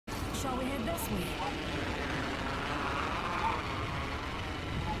Shall we head this way?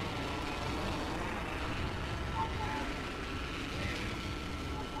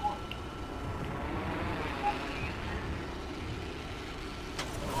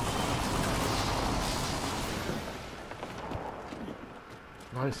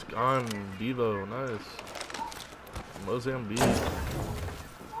 Nice gun, Devo, nice. Mozambique.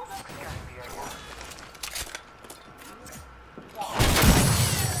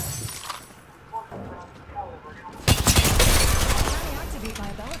 Activate my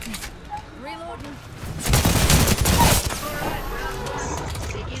abilities. Reloading.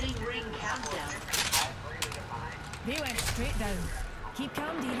 Beginning ring countdown. They went straight down. Keep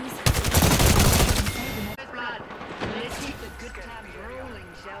calm, dearies. Blood. Let's keep the good times rolling,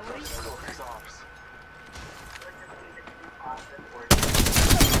 shall we?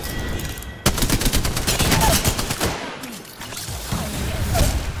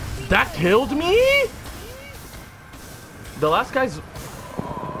 That killed me? The last guy's...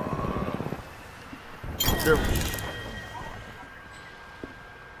 Your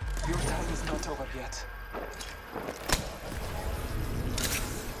time is not over yet.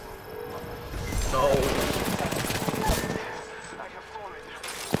 No.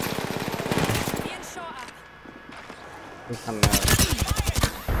 Being shot at. He's coming out.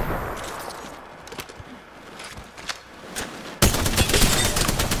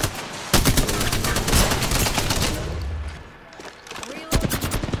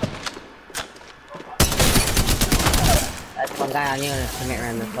 That's one guy on you and commit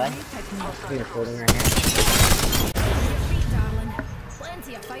around this way. He's holding right here. Your feet, darling.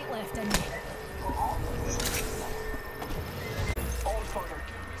 Plenty of fight left in you.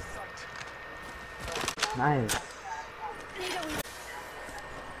 Nice. Need a wee.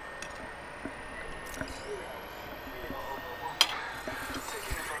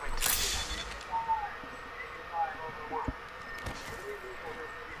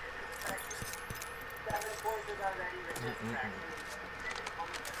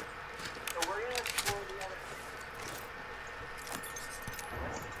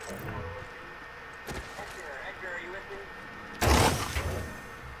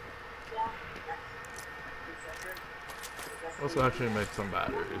 Let's actually make some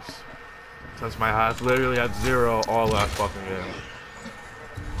batteries. Since my hat literally had 0 all last fucking game.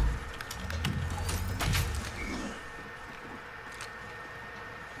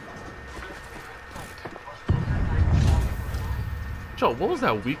 Joe, what was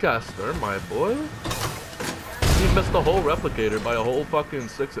that weak ass thermite, boy? He missed the whole replicator by a whole fucking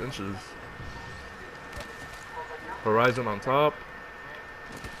 6 inches. Horizon on top.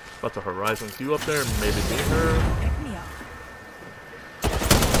 About to Horizon Q up there, maybe beat her. Pick me up.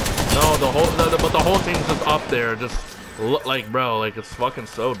 No, but the whole team's just up there, just look like, bro, like it's fucking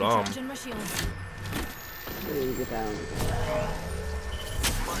so dumb. Charging my shields. Get down.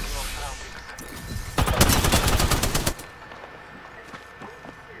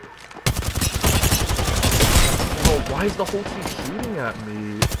 Oh, why is the whole team shooting at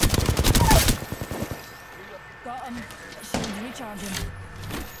me? Got him. Shields recharging.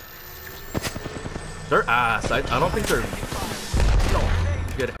 They're ass. I don't think they're. No,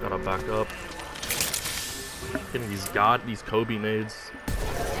 get it. Gotta back up. Getting these Kobe nades.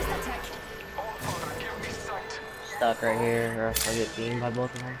 Stuck right here, or else I get beamed by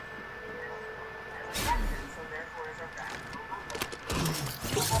both of them.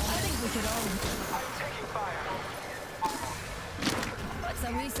 I think we could all. What's a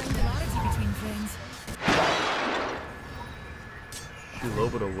wee singularity between friends? She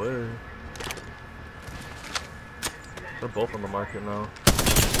lob it away. They're both on the market now.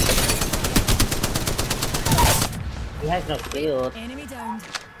 He has no shield. Enemy downed.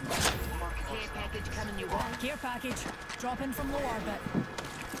 Care package coming your way. Care package. Dropping from low orbit.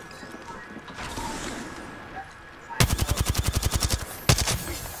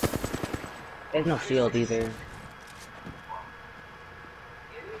 There's no shield either.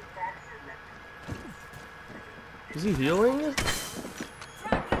 Is he healing?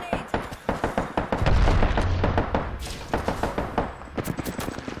 Frag grenade.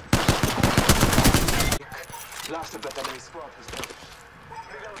 Last of that enemy squad was done.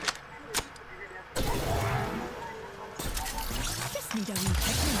 Just need a wee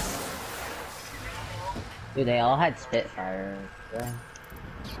pick me up. Dude, they all had Spitfire. Yeah.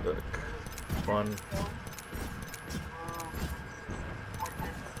 Sick. Fun.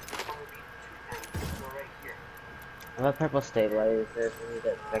 I have a purple stabilizer if we need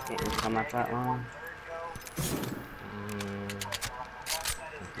it, but I can't even come up that long.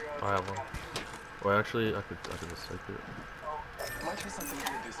 I have one. Well, actually, I could just take it. Might be something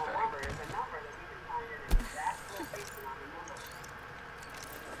good this way.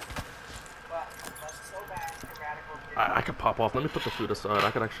 pop off. Let me put the food aside. I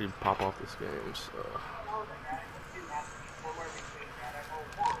could actually pop off this game. So.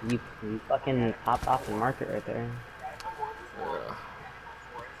 You fucking popped off the market right there. Yeah.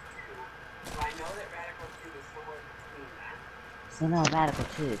 So no, Radical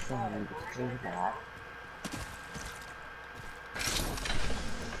 2 is somewhere in between that.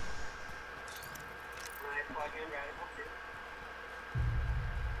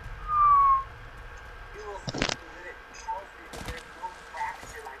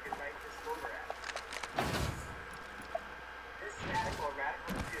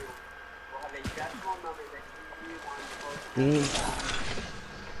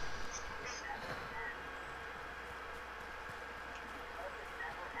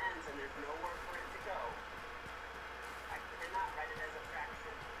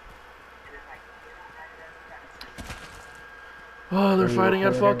 Oh, they're fighting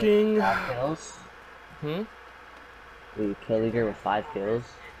at fucking. 5 kills? Hmm? Will you kill leader with 5 kills?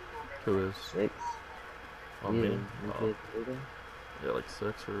 Who is? 6. Oh, You, me? you Oh. did leader? Yeah, like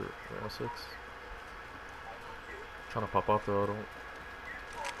 6 or yeah, 6. Trying to pop off though, I don't.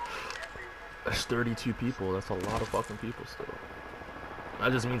 There's 32 people. That's a lot of fucking people still.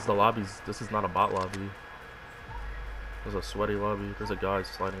 That just means the lobbies. This is not a bot lobby. There's a sweaty lobby. There's a guy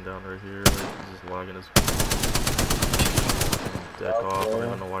sliding down right here. Like, he's just lagging his dick off. I don't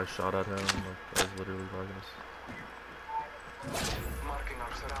even know why I shot at him. Like, I was literally lagging his. Marking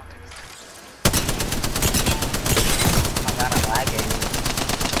our surroundings. I got a lagging.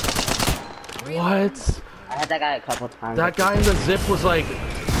 What? I had that guy a couple times. That guy in the zip was like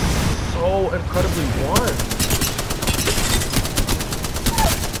so incredibly won.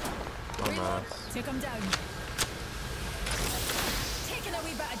 Dumbass. Take him down. Taking a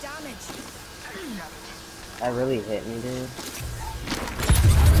wee bit of damage. That really hit me, dude.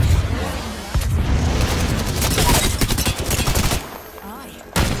 Aye.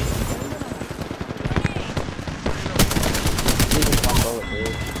 Just one bullet,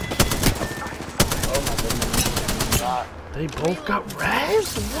 dude. Oh my goodness. God. They both got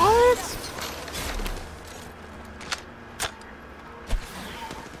res? What?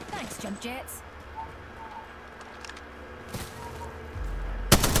 Thanks, jump jets.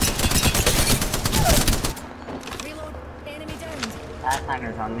 Reload. Enemy downed.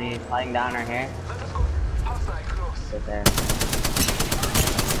 Pathfinder's on me. Sliding down right here. Let us go. Hostile close. Right there.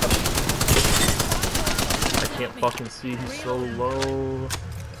 I can't fucking see. He's so low.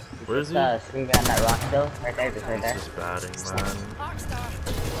 Where is he? Swing behind that rock still. Right there, just right there. He's just batting, man. Arcstar.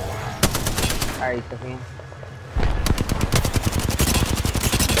 Alright, you switching?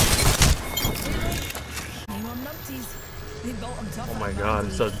 Name on numpties. They built them tough. Oh my god,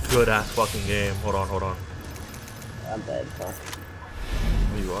 it's a good ass fucking game. Hold on, hold on. I'm dead, fuck.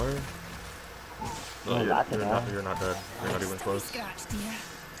 Oh, you are? No, I'm about to you're know. not. You're not dead. You're not even close. Scratch, dear.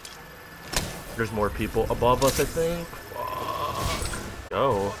 There's more people above us, I think. Fuck.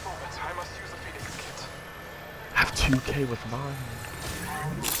 Yo. I must use the Phoenix kit. Have 2K with mine.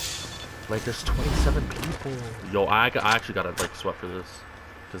 Like, there's 27 people. Yo, I actually gotta like sweat for this,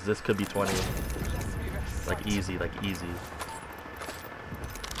 cause this could be 20. Like easy, like easy.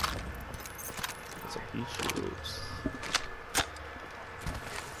 Some heat troops.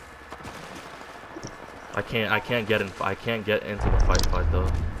 I can't get in. I can't get into the fight though.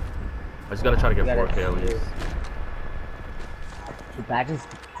 I just gotta try to get 4K at least. Do badges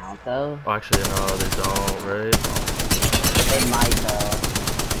count though? Oh, actually, no, they don't, right? They might though.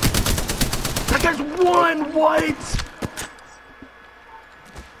 That guy's won! What?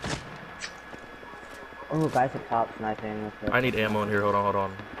 Oh, guys at top sniping. I need ammo in here. Hold on, hold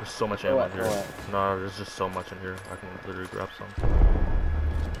on. There's so much ammo in For here. what? No, there's just so much in here. I can literally grab some.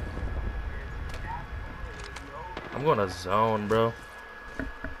 I'm going to zone, bro. I'm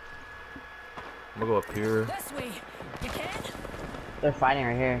gonna go up here. This way. You can? They're fighting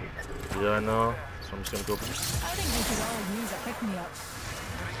right here. Yeah, I know. So I'm just gonna go. I think we could all use a pick-me-up.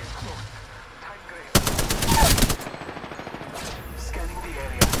 Scanning the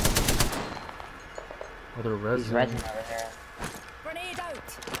area. Oh, they're He's resin. resin over here. Grenade out.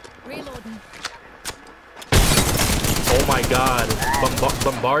 Reloading. Oh my god.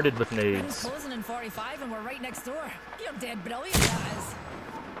 Bombarded with Ring's nades. closing in 45 and we're right next door. You're dead brilliant, that is.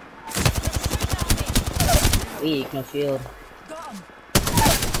 Weak, no shield. Got him.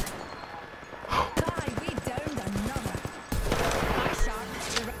 Aye, we downed another. Aye, sharp.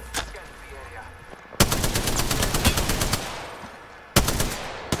 You're right. Scanning the area.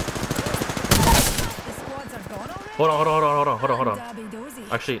 The squads are gone already. Hold on. Dabby dozy.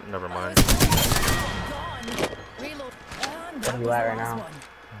 Actually, never mind. Gone. Reload. And Where that you was at the right last now? one.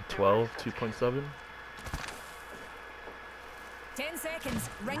 12, 2.7. 10 seconds.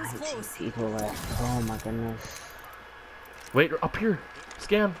 Rings close. People left. Oh my goodness. Wait, up here.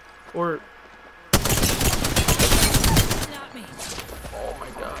 Scan. Or. Not me. Oh my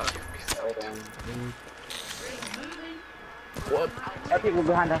god. Right on. What? There are people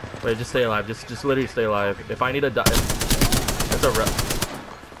behind us. Wait, just stay alive. Just literally stay alive. If I need to die. It's a rev.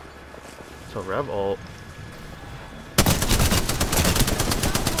 It's a rev ult.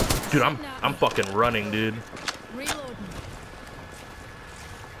 Dude, I'm fucking running, dude. Reloading.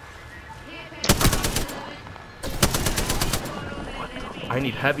 I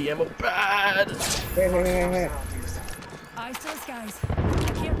need heavy ammo bad. Here. Eyes to the skies.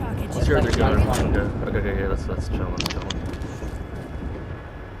 A care package. What's your other gun? Okay, yeah, let's chill, let's chill.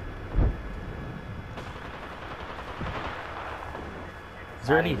 Is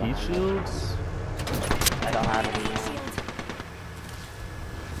there any heat shields? I don't have any. Shield.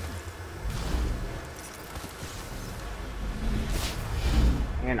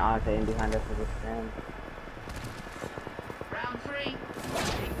 You're an octane behind us with this stand.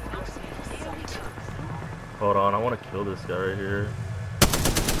 Hold on, I want to kill this guy right here.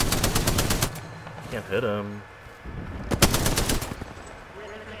 Can't hit him.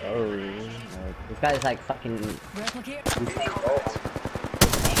 Oh, this guy's like fucking. Replicate.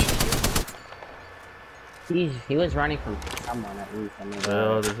 He was running from someone at least. I mean,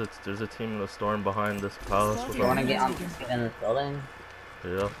 Yeah, there's a team in the storm behind this palace. With you wanna them. get in this building?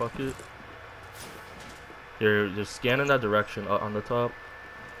 Yeah, fuck it. Here, just scan in that direction on the top.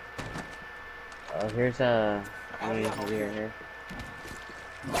 Oh, here's a. Here.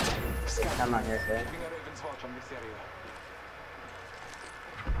 Come out here, sir. Keeping a Raven's watch on this area.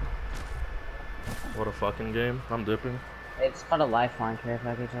 What a fucking game. I'm dipping. It's called a lifeline care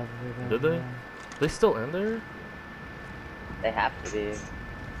package. Did they? They still in there? They have to be.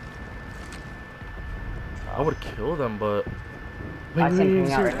 I would kill them, but. I see him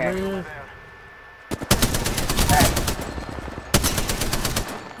coming out right here. There.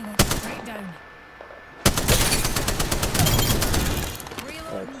 Right down.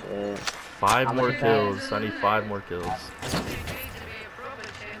 Reloading. That's it. 5 How more much is kills. I need 5 more kills.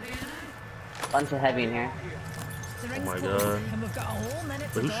 Bunch of heavy in here. The ring's my close, God. and we've got a whole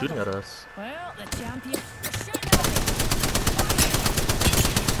minute to Wait, who's go. shooting at us? Well, the champion. They're shooting at me.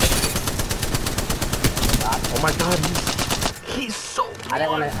 Oh my god, he's so I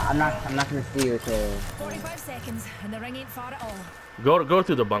don't wanna. I'm not gonna see you till. 45 seconds, and the ring ain't far at all. Go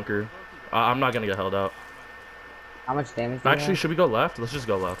through the bunker. I'm not gonna get held out. How much damage? Do you Actually, have? should we go left? Let's just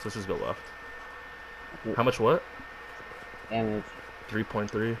go left. How much what? Damage.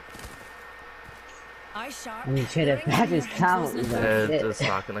 3.3. Eye sharp. I mean, shit, The if ring that ain't just counts, close then- enough. Shit. It's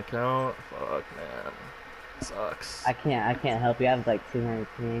not gonna count. Fuck, man. Sucks. I can't help you. I have like 200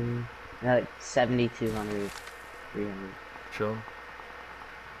 ping. I have like 7,200, 300. Chill.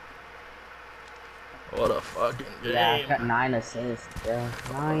 What a fucking game. Yeah, I got 9 assists, bro.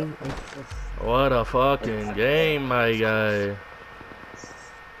 9 assists. What a fucking game, my guy.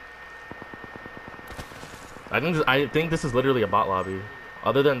 I think this is literally a bot lobby.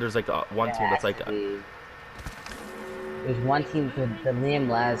 Other than there's like one team that's like. There's one team, the Liam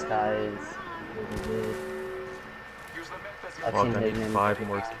Laz guy is really good. Use the meth as I've Fuck, seen I need his name. 5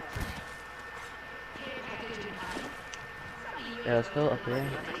 more. Yeah, let's go up here.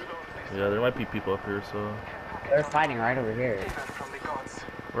 Yeah, there might be people up here, so. They're fighting right over here. from the gods.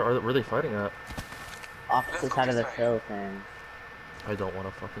 Where are they fighting at? Opposite side of the hill thing. I don't want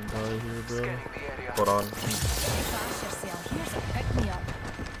to fucking die here, bro. Scanning the area. Hold on. Flash yourself. Here's a pick-me-up.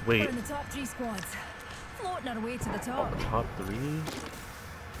 Wait. We're in the top 3 squads. Floating our way to the top. Top 3?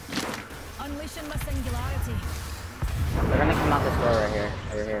 Unleashing my singularity. They're gonna come out this door right here.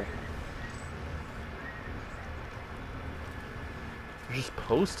 Over here. They're just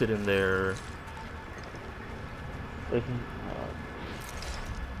posted in there. We can.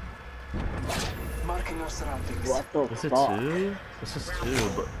 Marking our surroundings. What the Is it fuck? 2? This is 2,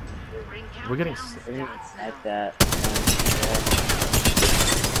 but we're getting. They didn't snipe that.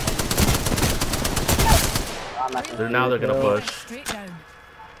 I'm not gonna Now they're gonna kill. push. Straight down.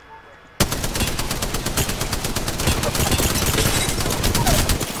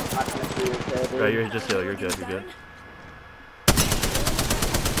 I'm not gonna see you kill, dude. Right, you're just heal. You're good. You're good.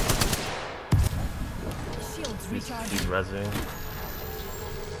 Shields He's recharging. rezzing.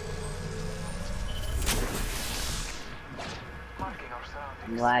 Marking our I'm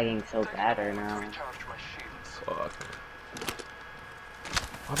surroundings. lagging so bad right now. Recharge my shields. Fuck.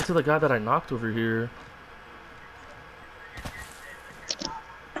 What happened to the guy that I knocked over here?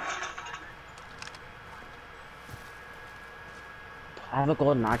 I have a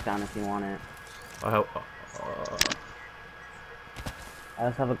gold knockdown if you want it. I have. I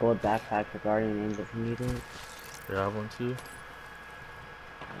also have a gold backpack for Guardian Angels if you need it. Yeah, I have one too.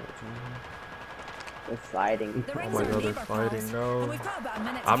 They're fighting. The Oh rings my are god, they're neighbour fighting, pals, no. and we've got about a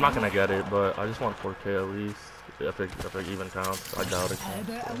minute to I'm not kill. gonna get it, but I just want 4K at least. If it even counts. I doubt it How counts.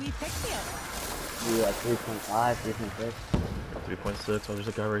 about a wee pick me up? Yeah, 3.5, 3.6. 3.6. Oh, there's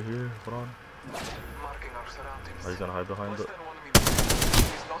a guy right here. Hold on. Marking our surroundings. Oh, he's gonna hide behind Less it. than 1 minute.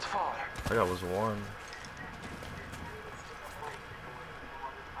 He's not far. That guy was one.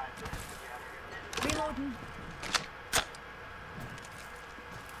 Reloading.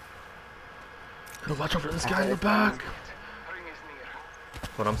 Gotta watch out for this guy in the back. Ring is near.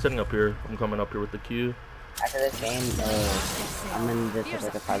 But I'm sitting up here. I'm coming up here with the Q. After this game, I'm in this with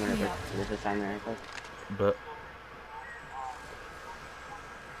like a 5-minute break. This is 5 minutes. But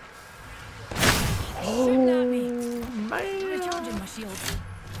Shooting at me. man, Recharging my shield.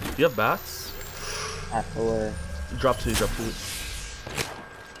 do you have bats? At 4. Drop two.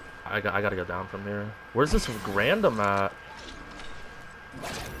 I gotta get down from here. Where's this random at? All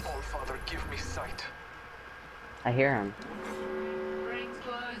Father, give me sight. I hear him. Rings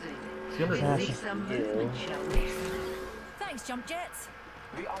closing. Is he under Yeah. See some movement, shall we? Thanks, jump jets.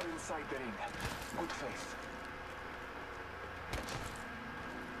 We are inside the ring. Good faith.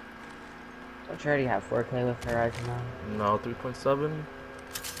 Don't you already have 4K with Horizon now? No, 3.7.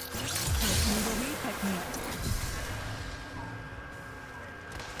 Let's move a wee pick me up.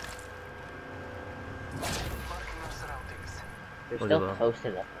 Marking our surroundings. You're Look still at that.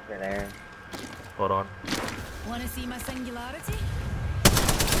 posted up over there. Hold on. Wanna see my singularity?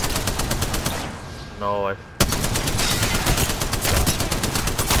 No, I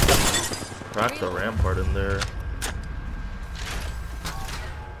cracked the rampart in there.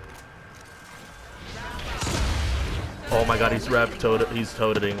 Oh my god, he's he's toting. He's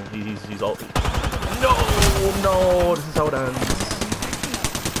all. No, this is how it ends.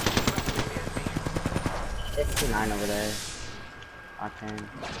 69 over there. Octane.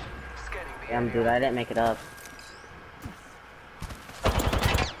 Scanning the Damn, area. dude, I didn't make it up.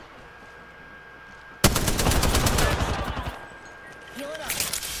 Heal it up.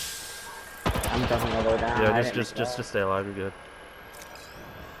 I'm definitely gonna go down. Yeah, I didn't just make it up. stay alive. You're good.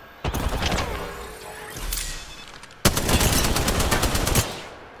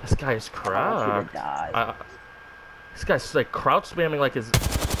 This guy is I want you to cracked. die. This guy's like crouch spamming like it's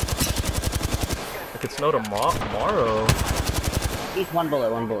no tomorrow. He's one bullet.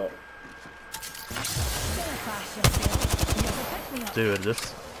 Gonna flash yourself. You ever pick me up? Dude,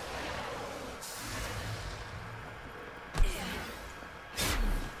 this.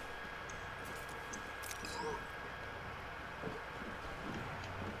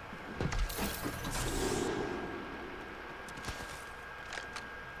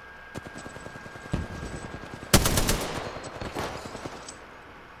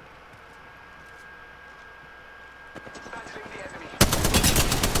 Battering the enemy.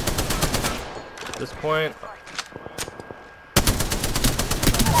 At this point,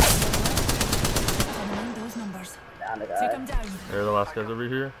 Coming in those numbers. Down the Take guy. them down. they're the last guys over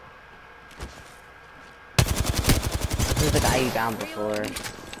here. This is the guy you downed before. Rings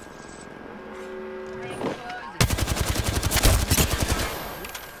closing.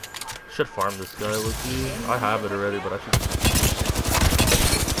 Should farm this guy, Lucky. I have it already, but I should.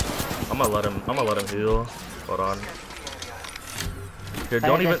 I'm gonna let him heal. Hold on. Here,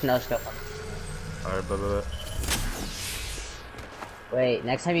 don't even. No scope. Alright, but. Wait,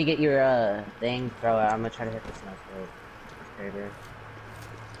 next time you get your thing, throw it. I'm gonna try to hit the snow scope. Trader.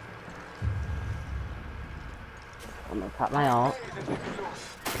 I'm gonna pop my ult.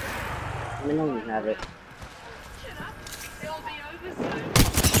 Let me know when you have it. It'll be over soon.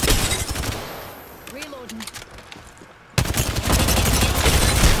 Reloading.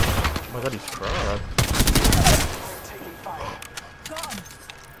 Oh my god, he's cracked. Taking fire. Got him.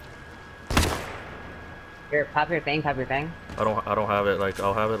 Here, pop your thing, pop your thing. I don't have it. Like,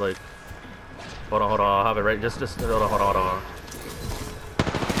 I'll have it. Like, hold on. I'll have it right. Just hold on.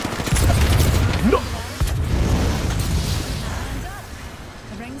 No. And up.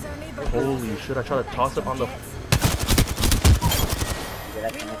 The rings are neighbour pals. Holy shit! I tried to toss it on the. Jets. Did I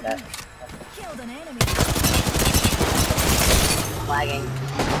can hit that? Killed an enemy. Flagging.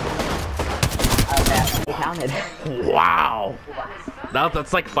 Okay, it counted. Wow.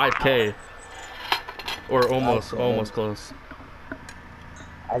 That's like 5K. Or almost close.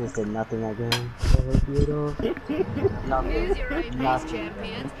 I just did nothing that game. Nothing. Who's your AP's Nothing.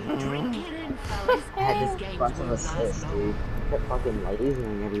 champions? Drink it in, fellas. I had These this games bunch of won't last assists, long. dude. Kept fucking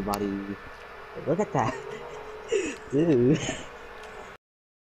lasering everybody. Look at that. Dude.